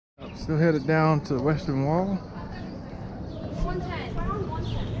Still headed down to the Western Wall.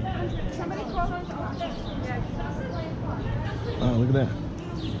 110. Somebody call. Oh, look at that.